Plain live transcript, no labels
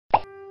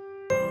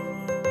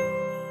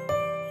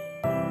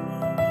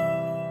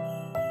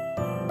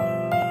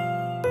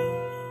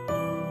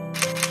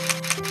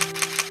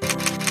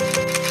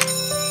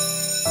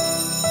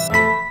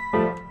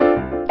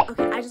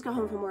got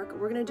home from work.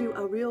 We're gonna do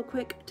a real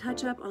quick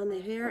touch up on the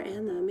hair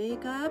and the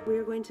makeup.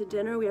 We're going to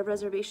dinner. We have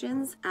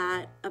reservations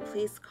at a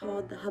place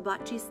called the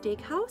Hibachi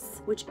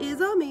Steakhouse, which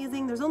is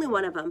amazing. There's only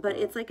one of them, but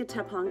it's like a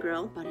Teflon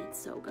grill, but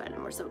it's so good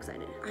and we're so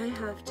excited. I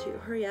have to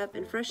hurry up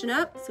and freshen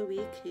up so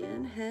we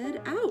can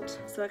head out.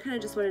 So I kind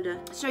of just wanted to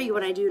show you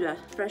what I do to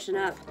freshen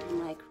up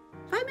in like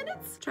 5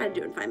 minutes? Try to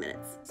do it in 5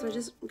 minutes. So I'm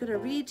just gonna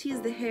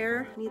re-tease the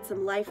hair. Need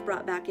some life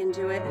brought back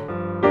into it.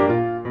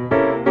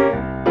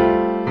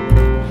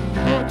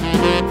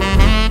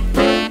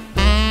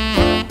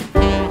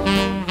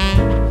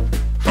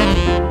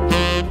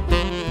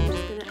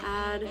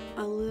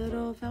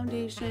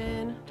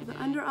 Foundation to the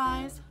under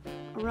eyes,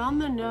 around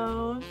the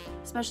nose,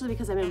 especially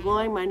because I've been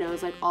blowing my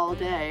nose like all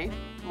day,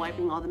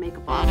 wiping all the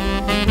makeup off.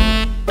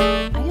 I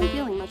am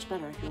feeling much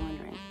better if you're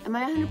wondering. Am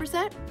I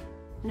 100%?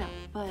 No,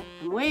 but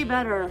I'm way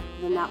better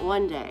than that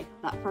one day.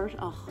 That first,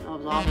 oh, that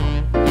was awful.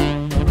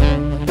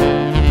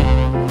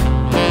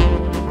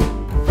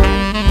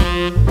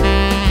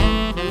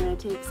 I'm gonna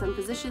take some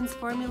Physicians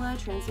Formula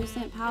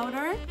translucent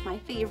powder, my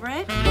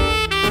favorite.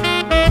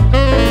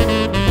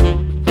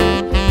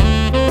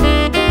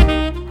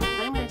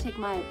 Take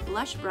my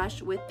blush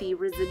brush with the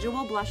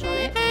residual blush on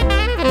it. I've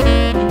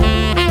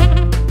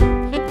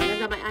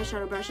got my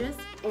eyeshadow brushes,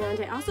 and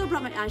I also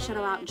brought my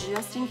eyeshadow out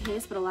just in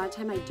case, but a lot of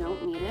time I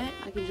don't need it.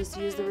 I can just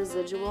use the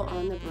residual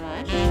on the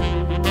brush.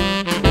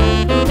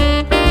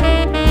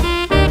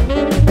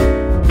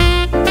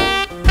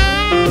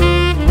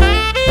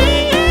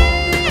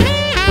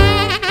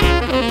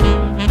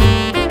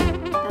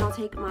 Then I'll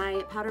take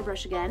my powder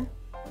brush again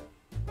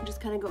and just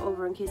kind of go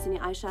over in case any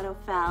eyeshadow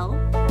fell.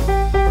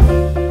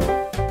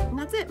 And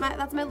that's it,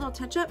 that's my little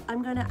touch up.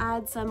 I'm gonna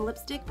add some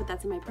lipstick, but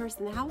that's in my purse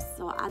in the house,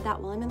 so I'll add that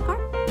while I'm in the car.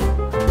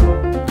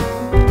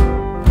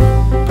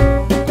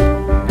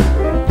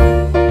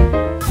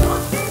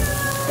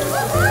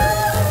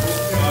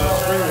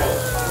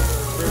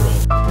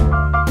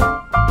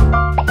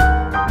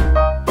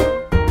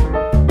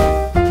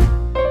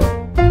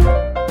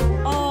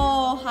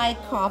 Oh, hi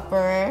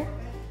Copper.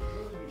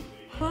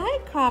 Hi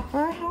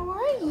Copper, how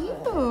are you?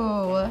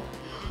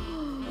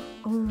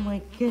 Oh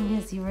my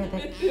goodness, you are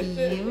the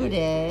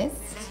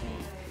cutest.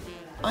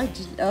 I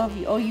just love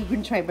you. Oh, you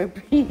can try my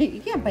brain. You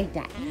can't bite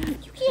that.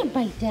 You can't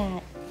bite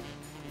that.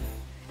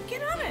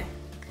 Get on it.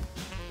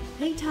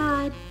 Hey,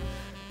 Todd.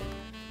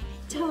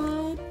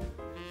 Todd.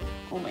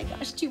 Oh my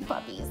gosh, 2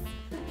 puppies.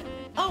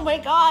 Oh my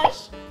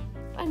gosh.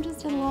 I'm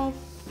just in love.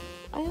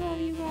 I love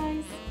you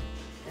guys.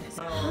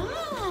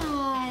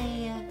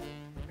 Hi.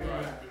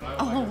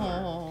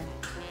 Oh.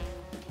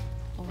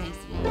 Oh, my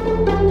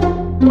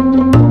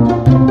sweet.